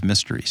sets of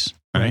mysteries,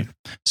 right?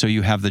 So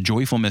you have the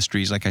joyful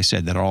mysteries, like I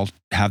said, that all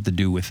have to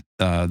do with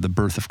the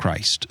birth of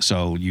Christ.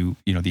 So the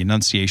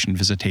Annunciation,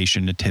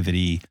 Visitation,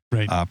 Nativity,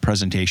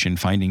 presentation,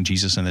 finding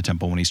Jesus in the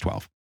temple when he's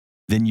 12.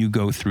 Then you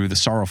go through the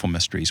sorrowful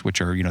mysteries,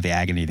 which are, the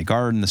agony of the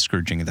garden, the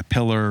scourging of the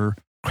pillar,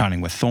 crowning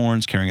with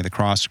thorns, carrying of the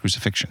cross,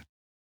 crucifixion.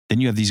 Then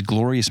you have these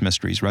glorious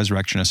mysteries,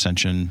 resurrection,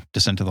 ascension,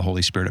 descent of the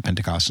Holy Spirit at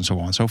Pentecost, and so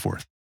on and so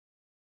forth.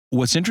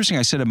 What's interesting,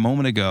 I said a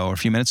moment ago, or a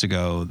few minutes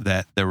ago,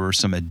 that there were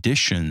some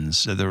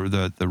additions.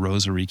 The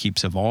Rosary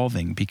keeps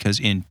evolving, because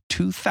in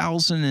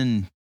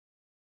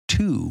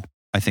 2002,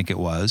 I think it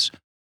was,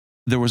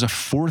 there was a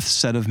fourth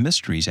set of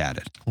mysteries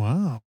added.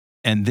 Wow.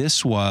 And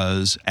this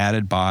was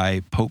added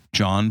by Pope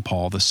John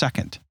Paul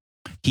II.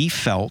 He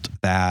felt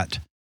that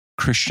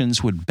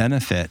Christians would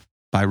benefit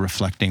by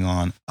reflecting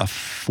on a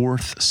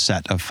fourth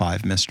set of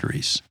 5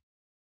 mysteries.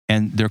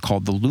 And they're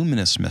called the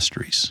luminous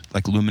mysteries,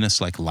 like luminous,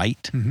 like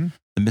light,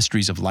 the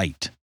mysteries of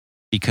light,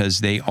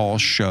 because they all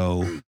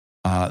show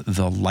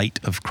the light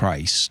of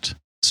Christ.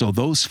 So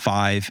those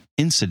 5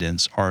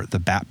 incidents are the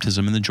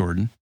baptism in the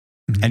Jordan.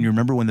 And you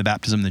remember when the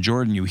baptism in the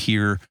Jordan, you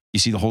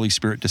see the Holy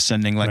Spirit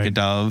descending like a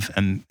dove,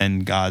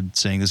 and God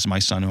saying, "This is my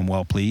son who I'm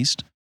well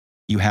pleased."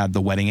 You had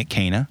the wedding at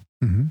Cana,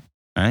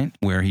 right,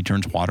 where he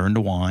turns water into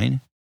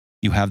wine.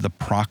 You have the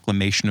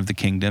proclamation of the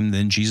kingdom.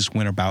 Then Jesus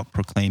went about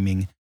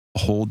proclaiming,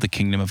 "Behold, the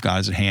kingdom of God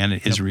is at hand,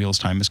 and Israel's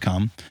time has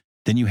come."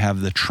 Then you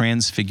have the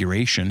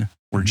transfiguration,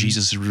 where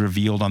Jesus is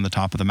revealed on the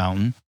top of the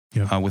mountain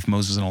with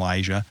Moses and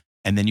Elijah.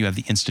 And then you have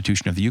the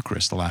institution of the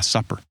Eucharist, the Last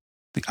Supper.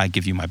 I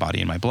give you my body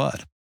and my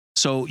blood.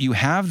 So you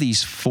have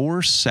these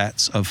 4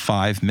 sets of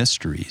 5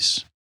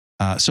 mysteries.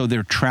 So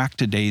they're tracked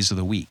to days of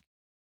the week.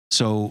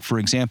 So, for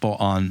example,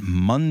 on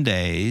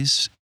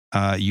Mondays,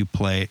 you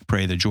pray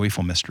the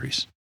joyful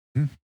mysteries.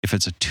 If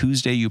it's a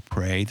Tuesday, you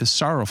pray the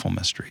sorrowful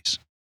mysteries.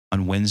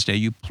 On Wednesday,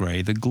 you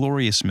pray the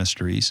glorious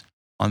mysteries.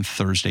 On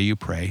Thursday, you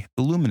pray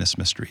the luminous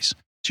mysteries.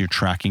 So you're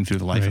tracking through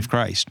the life of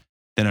Christ.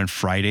 Then on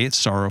Friday, it's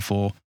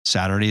sorrowful.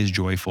 Saturday is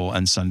joyful.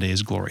 And Sunday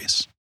is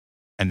glorious.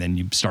 And then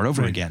you start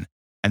over again.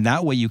 And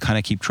that way you kind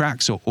of keep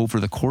track. So over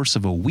the course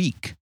of a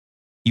week,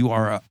 you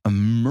are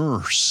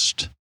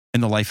immersed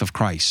in the life of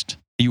Christ.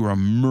 You are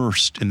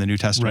immersed in the New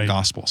Testament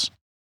Gospels,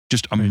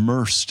 just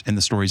immersed in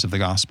the stories of the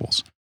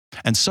Gospels.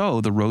 And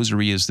so the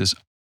Rosary is this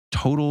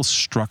total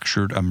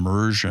structured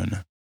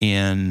immersion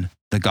in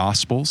the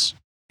Gospels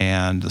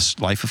and the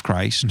life of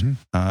Christ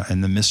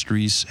and the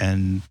mysteries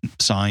and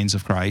signs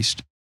of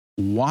Christ,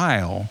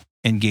 while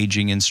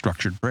engaging in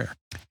structured prayer.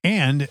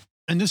 And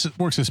this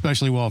works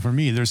especially well for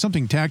me. There's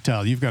something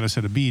tactile. You've got a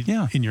set of beads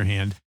in your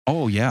hand.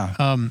 Oh, yeah.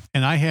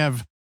 And I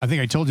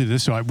think I told you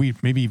this, so we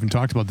maybe even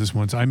talked about this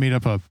once. I made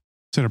up a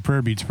set of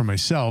prayer beads for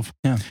myself.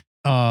 Yeah.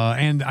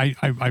 And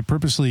I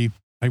purposely,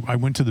 I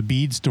went to the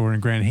bead store in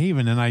Grand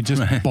Haven, and I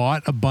just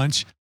bought a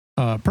bunch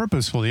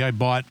purposefully. I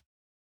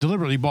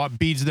deliberately bought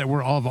beads that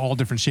were of all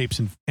different shapes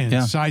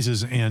and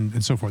sizes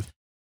and so forth.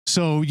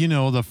 So,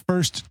 the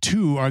first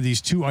 2 are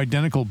these 2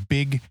 identical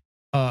big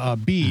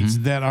beads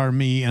that are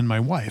me and my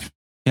wife.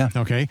 Yeah.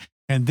 Okay.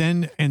 And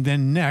then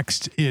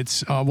next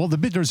it's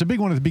there's a big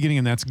one at the beginning,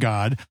 and that's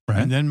God.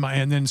 Right.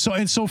 And then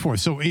so forth.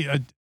 So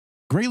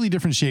greatly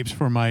different shapes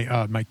for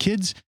my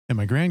kids and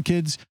my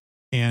grandkids,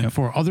 and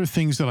for other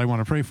things that I want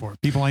to pray for,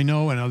 people I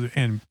know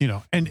and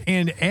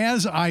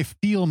as I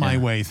feel my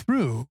way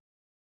through,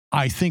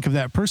 I think of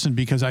that person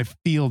because I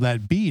feel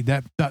that bead.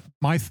 That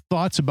my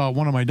thoughts about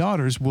one of my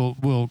daughters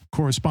will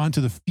correspond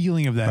to the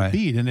feeling of that Right.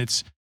 bead, and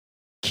it's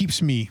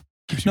keeps me.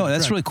 No,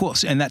 that's really cool.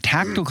 And that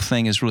tactile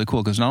thing is really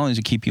cool because not only does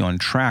it keep you on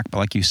track, but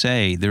like you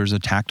say, there's a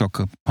tactile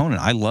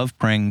component. I love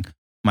praying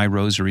my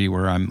rosary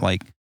where I'm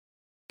like,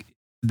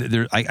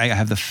 I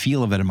have the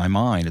feel of it in my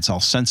mind. It's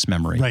all sense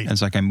memory. Right. And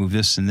it's like I move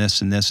this and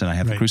this and this, and I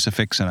have the Right.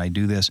 crucifix and I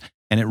do this.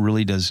 And it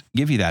really does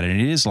give you that. And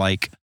it is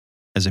like,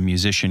 as a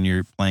musician,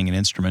 you're playing an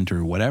instrument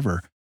or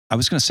whatever. I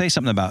was going to say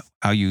something about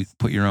how you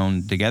put your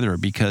own together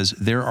because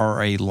there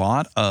are a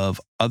lot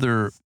of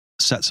other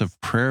sets of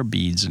prayer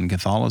beads in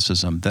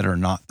Catholicism that are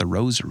not the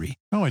rosary.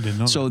 Oh, I didn't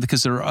know. So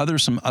because there are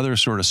some other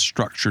sort of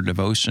structured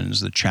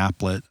devotions, the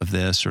chaplet of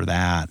this or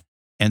that.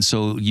 And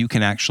so you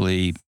can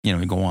actually,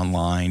 go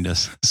online to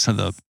some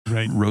of the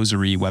Right.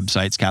 rosary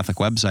websites, Catholic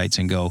websites,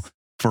 and go,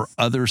 for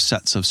other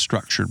sets of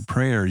structured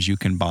prayers, you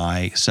can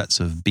buy sets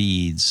of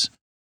beads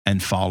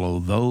and follow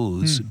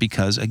those.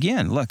 Because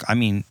again, look,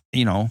 in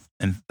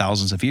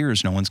thousands of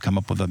years, no one's come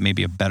up with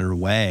maybe a better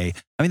way.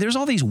 There's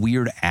all these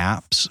weird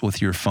apps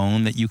with your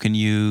phone that you can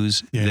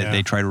use that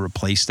they try to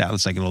replace that.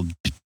 It's like a little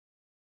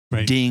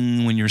Right.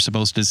 ding when you're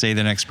supposed to say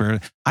the next prayer.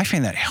 I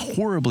find that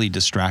horribly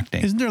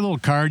distracting. Isn't there a little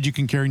card you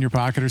can carry in your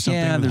pocket or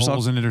something with there's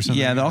holes in it or something?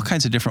 Yeah, there are all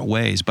kinds of different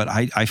ways. But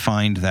I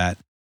find that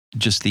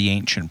just the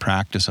ancient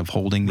practice of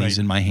holding these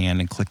in my hand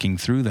and clicking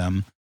through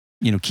them,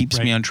 keeps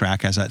me on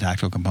track as that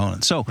tactile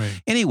component. So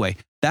anyway,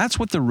 that's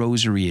what the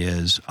rosary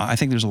is. I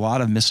think there's a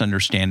lot of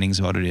misunderstandings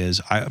about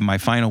it. My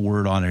final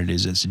word on it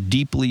is it's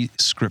deeply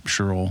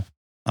scriptural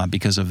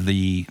because of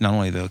not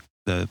only the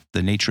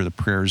nature of the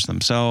prayers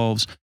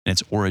themselves and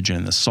its origin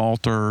in the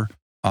Psalter,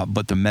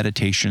 but the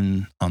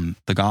meditation on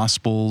the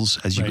Gospels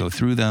as you go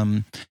through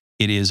them.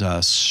 It is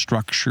a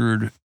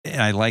structured,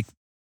 and I like,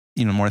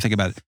 the more I think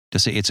about it, to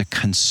say it's a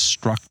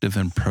constructive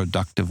and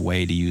productive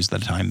way to use the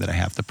time that I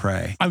have to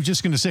pray. I was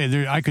just going to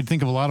say, I could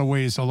think of a lot of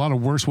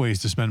worse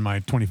ways to spend my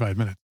 25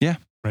 minutes. Yeah.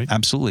 Right.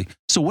 Absolutely.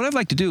 So what I'd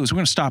like to do is we're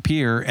going to stop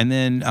here and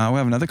then we'll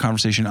have another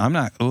conversation.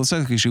 Let's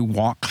actually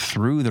walk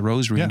through the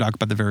rosary and talk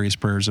about the various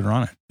prayers that are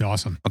on it.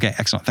 Awesome. Okay.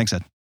 Excellent. Thanks,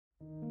 Ed.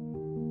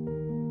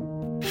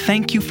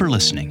 Thank you for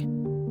listening.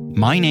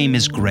 My name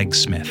is Greg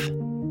Smith.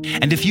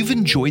 And if you've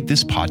enjoyed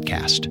this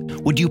podcast,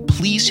 would you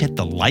please hit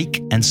the like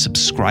and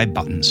subscribe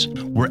buttons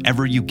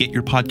wherever you get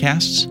your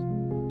podcasts?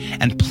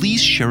 And please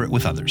share it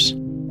with others.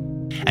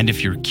 And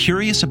if you're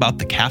curious about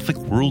the Catholic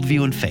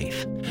worldview and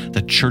faith,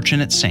 the Church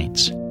and its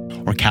saints,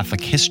 or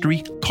Catholic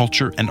history,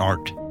 culture, and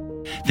art,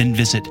 then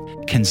visit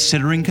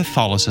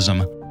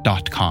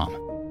consideringcatholicism.com.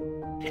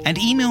 And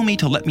email me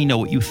to let me know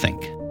what you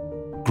think.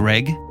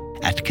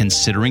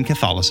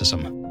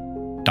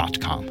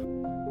 Greg@consideringcatholicism.com.